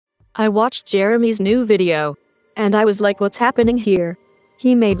I watched Jeremy's new video, and I was like, what's happening here?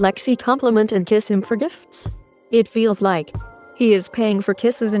 He made Lexi compliment and kiss him for gifts. It feels like he is paying for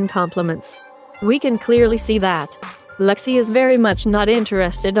kisses and compliments. We can clearly see that Lexi is very much not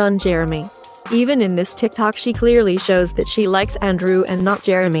interested on Jeremy. Even in this TikTok, she clearly shows that she likes Andrew and not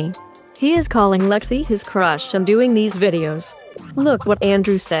Jeremy. He is calling Lexi his crush and doing these videos. Look what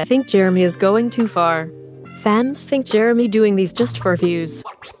Andrew said. I think Jeremy is going too far. Fans think Jeremy doing these just for views.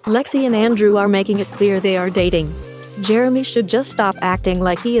 Lexi and Andrew are making it clear they are dating. Jeremy should just stop acting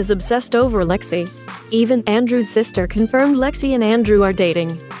like he is obsessed over Lexi. Even Andrew's sister confirmed Lexi and Andrew are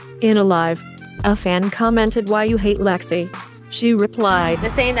dating. In a live, a fan commented, "Why you hate Lexi?" She replied,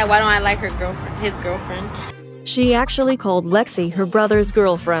 "They're saying that why don't I like her girlfriend, his girlfriend?" She actually called Lexi her brother's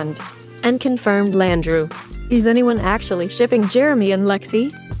girlfriend and confirmed Andrew. Is anyone actually shipping Jeremy and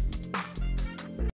Lexi?